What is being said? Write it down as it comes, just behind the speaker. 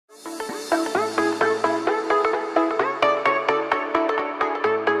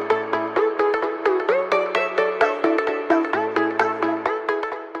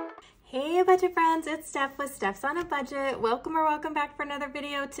friends, it's Steph with Steph's on a Budget. Welcome back for another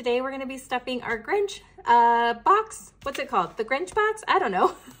video. Today we're going to be stuffing our Grinch box. What's it called? The Grinch box? I don't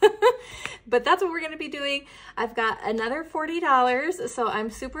know. But that's what we're going to be doing. I've got another $40, so I'm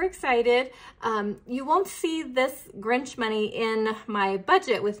super excited. You won't see this Grinch money in my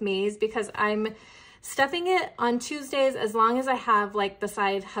budget with me because I'm stuffing it on Tuesdays as long as I have like the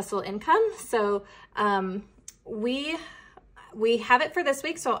side hustle income. So we have it for this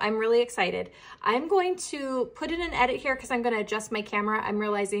week, so I'm really excited. I'm going to put in an edit here because I'm going to adjust my camera. I'm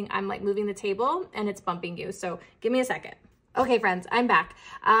realizing I'm like moving the table and it's bumping you, so give me a second. Okay, friends, I'm back.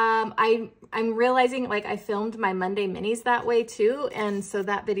 I'm realizing like I filmed my Monday minis that way too, and so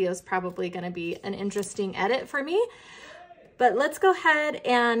that video is probably going to be an interesting edit for me. But let's go ahead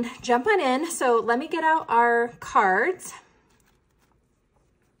and jump on in. So let me get out our cards.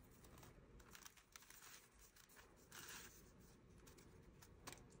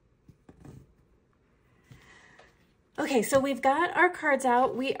 Okay, so we've got our cards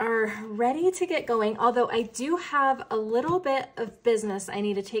out. We are ready to get going, although I do have a little bit of business I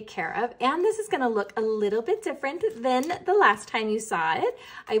need to take care of, and this is gonna look a little bit different than the last time you saw it.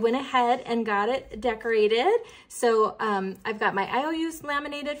 I went ahead and got it decorated. So I've got my IOUs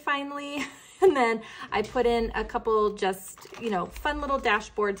laminated finally, and then I put in a couple just, you know, fun little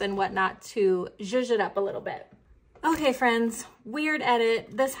dashboards and whatnot to zhuzh it up a little bit. Okay, friends, weird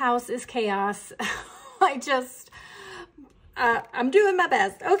edit. This house is chaos. I'm doing my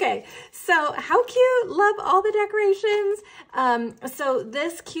best. Okay, so how cute. Love all the decorations. So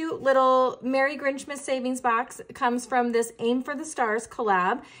this cute little Merry Grinchmas savings box comes from this Aim for the Stars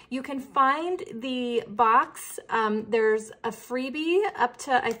collab. You can find the box. There's a freebie up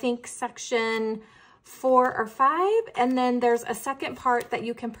to, I think, section 4 or 5, and then there's a second part that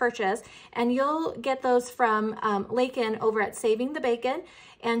you can purchase, and you'll get those from Lakin over at Saving the Bacon,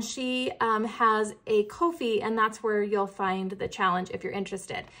 and she has a Ko-fi, and that's where you'll find the challenge if you're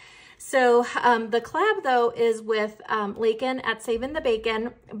interested. So the collab though is with Lakin at Saving the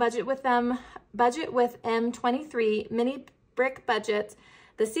Bacon, budget with M23, Mini Brick Budget,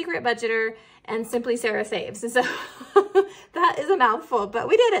 The Secret Budgeter, and Simply Sarah Saves. So that is a mouthful, but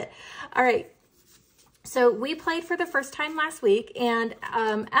we did it. All right. So we played for the first time last week, and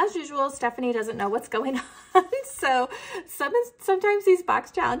as usual, Stephanie doesn't know what's going on. So sometimes these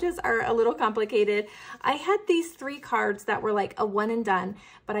box challenges are a little complicated. I had these 3 cards that were like a one and done,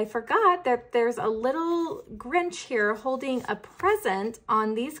 but I forgot that there's a little Grinch here holding a present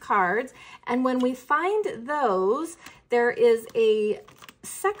on these cards. And when we find those, there is a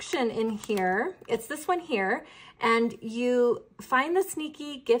section in here. It's this one here. And you find the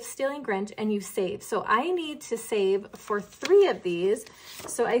sneaky gift-stealing Grinch and you save. So I need to save for 3 of these.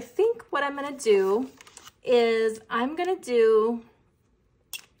 So I think what I'm gonna do is I'm gonna do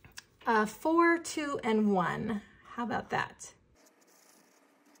 4, 2, and 1. How about that?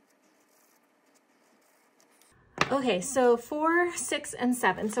 Okay, so 4, 6, and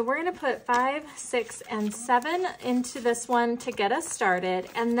 7. So we're gonna put 5, 6, and 7 into this one to get us started,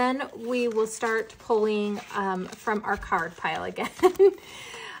 and then we will start pulling from our card pile again.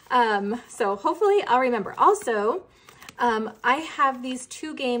 So hopefully I'll remember. Also, I have these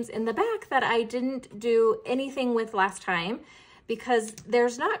 2 games in the back that I didn't do anything with last time because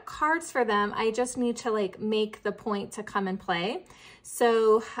there's not cards for them. I just need to like make the point to come and play.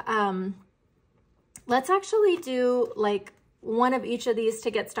 So, let's actually do like one of each of these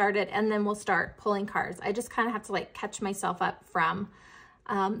to get started, and then we'll start pulling cards. I just kind of have to like catch myself up from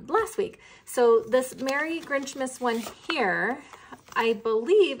last week. So this Merry Grinchmas one here, I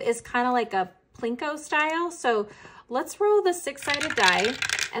believe is kind of like a Plinko style. So let's roll the 6-sided die.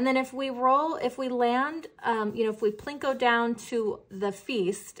 And then if we land, you know, if we Plinko down to the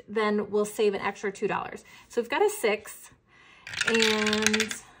feast, then we'll save an extra $2. So we've got a 6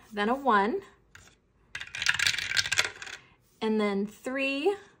 and then a 1. And then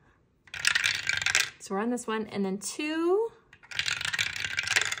 3, so we're on this one, and then 2,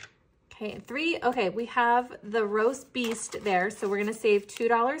 okay, 3, okay, we have the roast beast there, so we're gonna save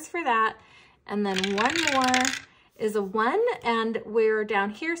 $2 for that, and then 1 more is a 1, and we're down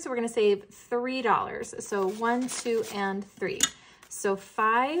here, so we're gonna save $3, so 1, 2, and 3. So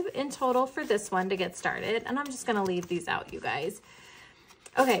 5 in total for this one to get started, and I'm just gonna leave these out, you guys.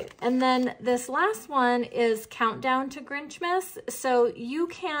 Okay, and then this last one is Countdown to Grinchmas. So you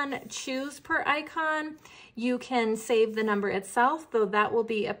can choose per icon. You can save the number itself, though that will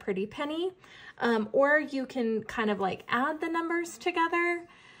be a pretty penny. Or you can kind of like add the numbers together.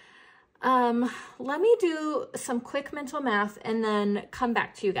 Let me do some quick mental math and then come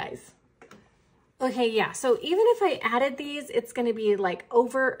back to you guys. Okay, yeah, so even if I added these, it's gonna be like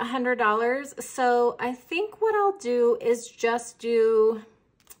over $100. So I think what I'll do is just do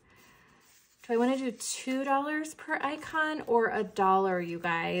I wanna do $2 per icon or $1, you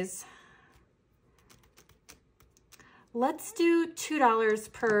guys? Let's do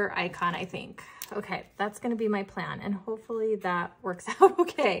 $2 per icon, I think. Okay, that's gonna be my plan, and hopefully that works out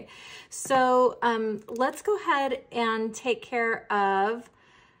okay. So let's go ahead and take care of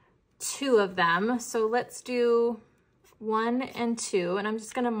 2 of them. So let's do 1 and 2, and I'm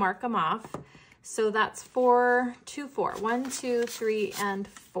just gonna mark them off. So that's 4, 2, 4. 1, 2, 3, and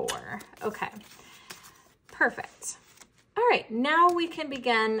 4. Okay, perfect. All right, now we can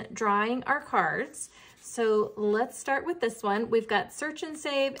begin drawing our cards. So let's start with this one. We've got search and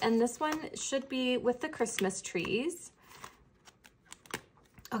save, and this one should be with the Christmas trees.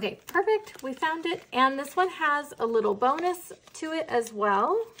 Okay, perfect, we found it. And this one has a little bonus to it as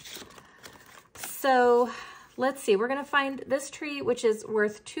well. So let's see, we're gonna find this tree, which is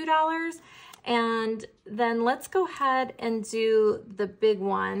worth $2. And then let's go ahead and do the big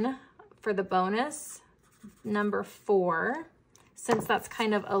one for the bonus, number 4, since that's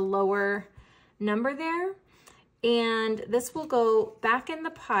kind of a lower number there. And this will go back in the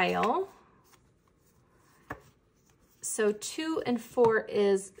pile. So 2 and 4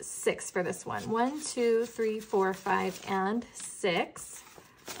 is 6 for this one. 1, 2, 3, 4, 5, and 6.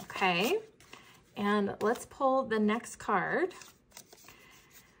 Okay, and let's pull the next card.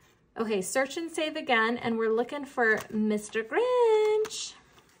 Okay, search and save again, and we're looking for Mr. Grinch.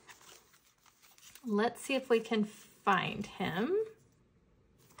 Let's see if we can find him.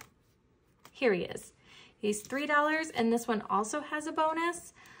 Here he is. He's $3, and this one also has a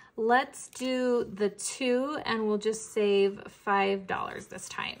bonus. Let's do the 2, and we'll just save $5 this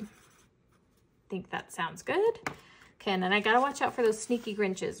time. I think that sounds good. Okay, and then I gotta watch out for those sneaky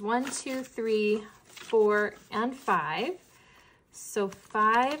Grinches. 1, 2, 3, 4, and 5. So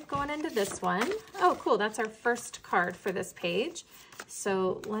 5 going into this one. Oh, cool, that's our first card for this page.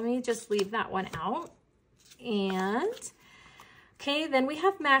 So let me just leave that one out. And okay, then we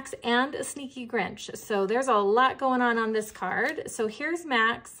have Max and a sneaky Grinch. So there's a lot going on this card. So here's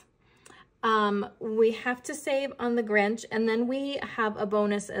Max. We have to save on the Grinch, and then we have a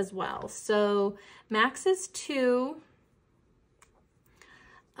bonus as well. So Max is 2.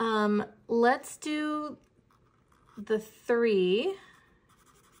 Let's do the 3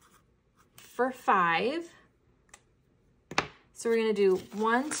 for 5. So we're gonna do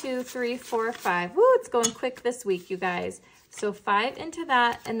 1, 2, 3, 4, 5. Woo, it's going quick this week, you guys. So 5 into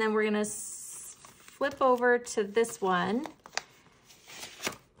that, and then we're gonna flip over to this one.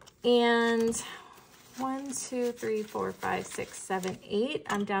 And 1, 2, 3, 4, 5, 6, 7, 8.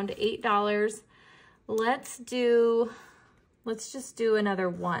 I'm down to $8. Let's just do another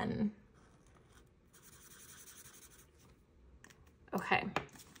 1. Okay,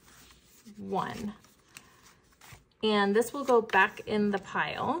 1. And this will go back in the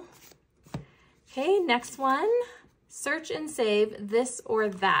pile. Okay, next one, search and save this or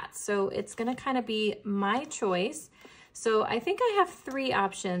that. So it's gonna kind of be my choice. So I think I have 3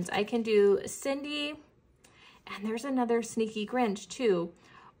 options. I can do Cindy, and there's another sneaky Grinch too.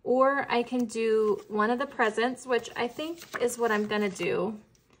 Or I can do one of the presents, which I think is what I'm gonna do.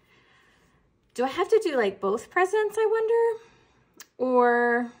 Do I have to do like both presents, I wonder?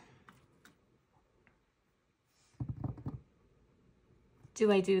 Or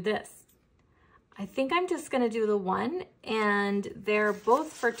do I do this? I think I'm just gonna do the 1, and they're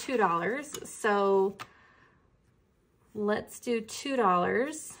both for $2. So let's do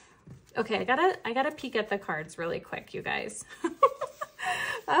 $2. Okay, I gotta peek at the cards really quick, you guys.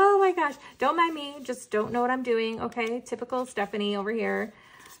 Oh my gosh, don't mind me, just don't know what I'm doing, okay? Typical Stephanie over here,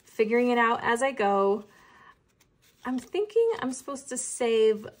 figuring it out as I go. I'm thinking I'm supposed to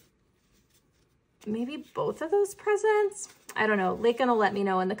save maybe both of those presents. I don't know, Lakin will let me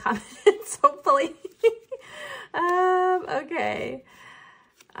know in the comments, hopefully. Okay,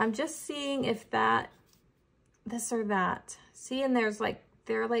 I'm just seeing if this or that. See, and they're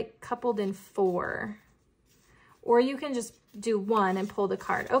like coupled in 4. Or you can just do 1 and pull the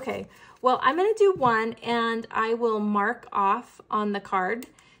card. Okay, well, I'm gonna do 1, and I will mark off on the card.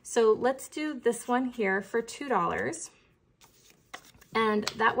 So let's do this one here for $2. And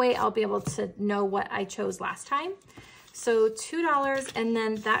that way I'll be able to know what I chose last time. So $2, and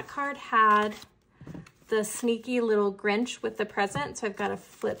then that card had the sneaky little Grinch with the present. So I've got to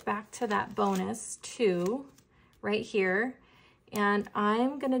flip back to that bonus 2 right here. And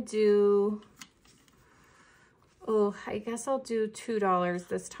I'm gonna do, oh, I guess I'll do $2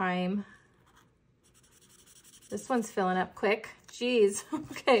 this time. This one's filling up quick. Geez.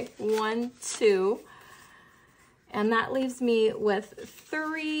 Okay, 1, 2. And that leaves me with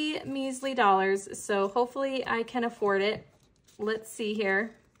 $3 measly. So hopefully I can afford it. Let's see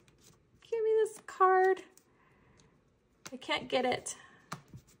here. Give me this card. I can't get it.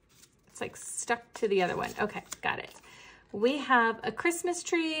 It's like stuck to the other one. Okay, got it. We have a Christmas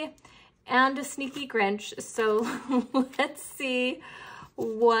tree and a sneaky Grinch. So let's see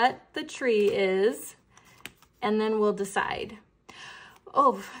what the tree is, and then we'll decide.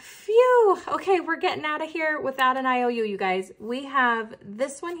 Oh, phew. Okay, we're getting out of here without an IOU, you guys. We have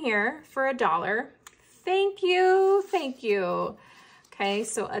this one here for $1. Thank you, thank you. Okay,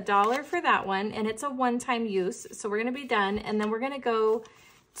 so $1 for that one, and it's a one-time use. So we're gonna be done, and then we're gonna go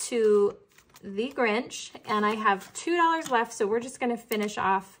to the Grinch, and I have $2 left, so we're just gonna finish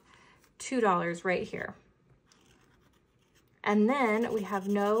off $2 right here. And then we have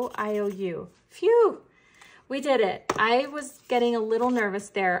no IOU. Phew, we did it. I was getting a little nervous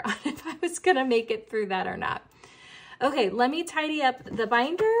there on if I was gonna make it through that or not. Okay, let me tidy up the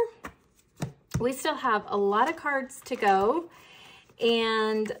binder. We still have a lot of cards to go.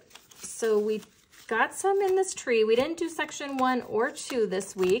 And so we got some in this tree. We didn't do section 1 or 2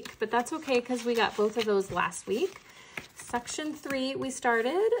 this week, but that's okay because we got both of those last week. Section 3 we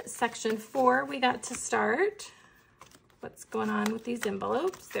started. Section 4 we got to start. What's going on with these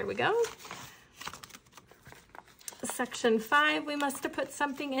envelopes? There we go. Section 5 we must have put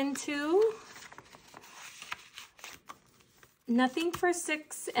something into. Nothing for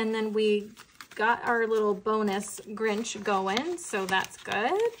 6, and then we got our little bonus Grinch going, so that's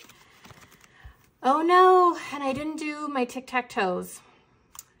good. Oh no, and I didn't do my tic-tac-toes.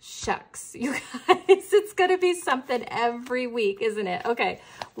 Shucks, you guys, it's gonna be something every week, isn't it? Okay,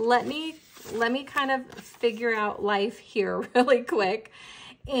 let me kind of figure out life here really quick.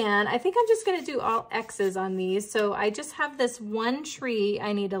 And I think I'm just gonna do all X's on these. So I just have this one tree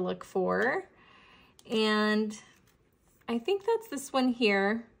I need to look for. And I think that's this one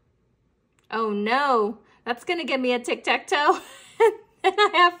here. Oh no, that's gonna give me a tic-tac-toe. And I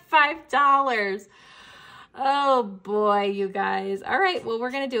have $5. Oh boy, you guys. All right, well,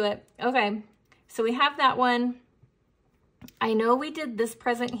 we're gonna do it. Okay, so we have that one. I know we did this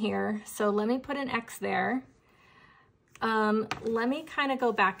present here, so let me put an X there. Let me kind of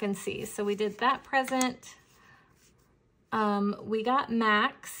go back and see. So we did that present. We got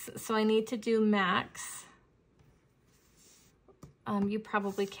Max, so I need to do Max. You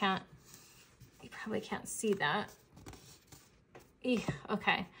probably can't see that.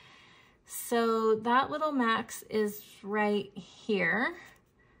 Okay, so that little Max is right here.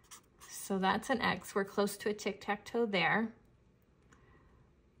 So that's an X. We're close to a tic-tac-toe there.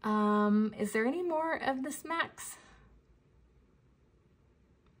 Is there any more of this Max?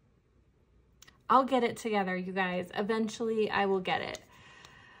 I'll get it together, you guys. Eventually, I will get it.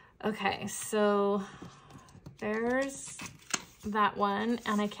 Okay, so there's that one,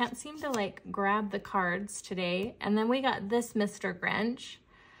 and I can't seem to like grab the cards today. And then we got this Mr. Grinch.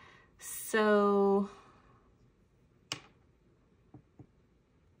 So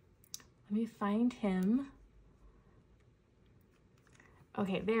let me find him.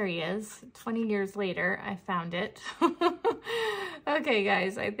 Okay, there he is. 20 years later, I found it. Okay,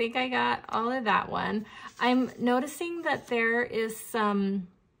 guys, I think I got all of that one. I'm noticing that there is some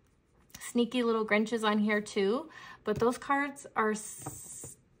sneaky little Grinches on here too, but those cards are,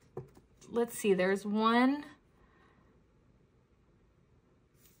 let's see, there's 1,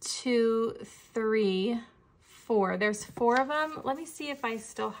 2, 3, 4. There's 4 of them. Let me see if I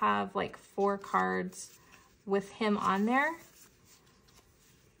still have like 4 cards with him on there.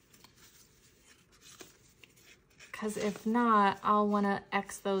 Because if not, I'll want to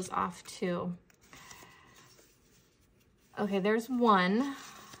X those off too. Okay, there's 1.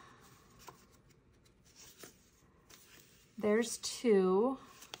 There's 2.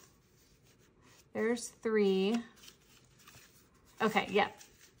 There's 3. Okay, yep.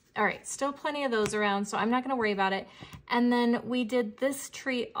 All right, still plenty of those around, so I'm not gonna worry about it. And then we did this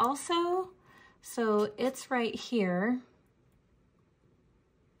tree also, so it's right here.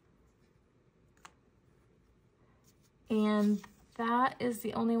 And that is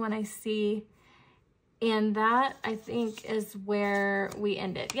the only one I see. And that, I think, is where we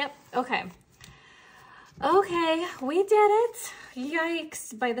ended. Yep, okay. Okay, we did it.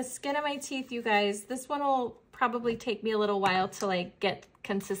 Yikes, by the skin of my teeth, you guys. This one will probably take me a little while to like get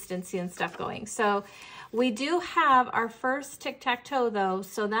consistency and stuff going. So we do have our first tic-tac-toe though.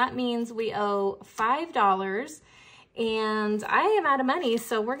 So that means we owe $5. And I am out of money,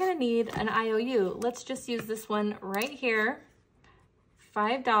 so we're gonna need an IOU. Let's just use this one right here.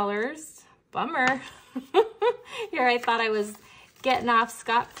 $5, bummer. Here, I thought I was getting off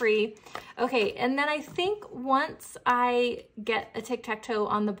scot-free. Okay, and then I think once I get a tic-tac-toe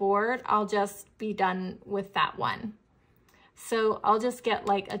on the board, I'll just be done with that one. So I'll just get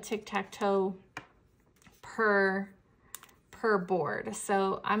like a tic-tac-toe per board.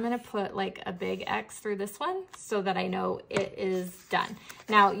 So I'm gonna put like a big X through this one so that I know it is done.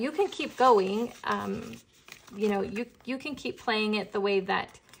 Now you can keep going. You know, you can keep playing it the way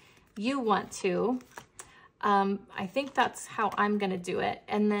that you want to. I think that's how I'm gonna do it.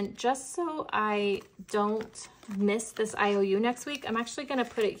 And then just so I don't miss this IOU next week, I'm actually gonna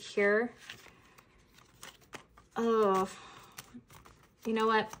put it here. Oh, you know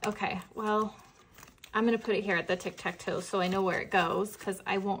what? Okay, well, I'm gonna put it here at the tic-tac-toe so I know where it goes because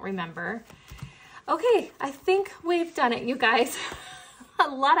I won't remember. Okay, I think we've done it, you guys. a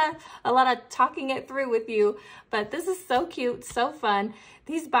lot of talking it through with you, but this is so cute, so fun.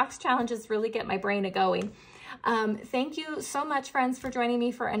 These box challenges really get my brain a-going. Thank you so much, friends, for joining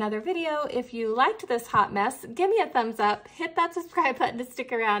me for another video. If you liked this hot mess, give me a thumbs up, hit that subscribe button to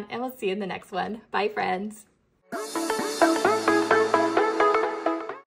stick around, and we'll see you in the next one. Bye, friends.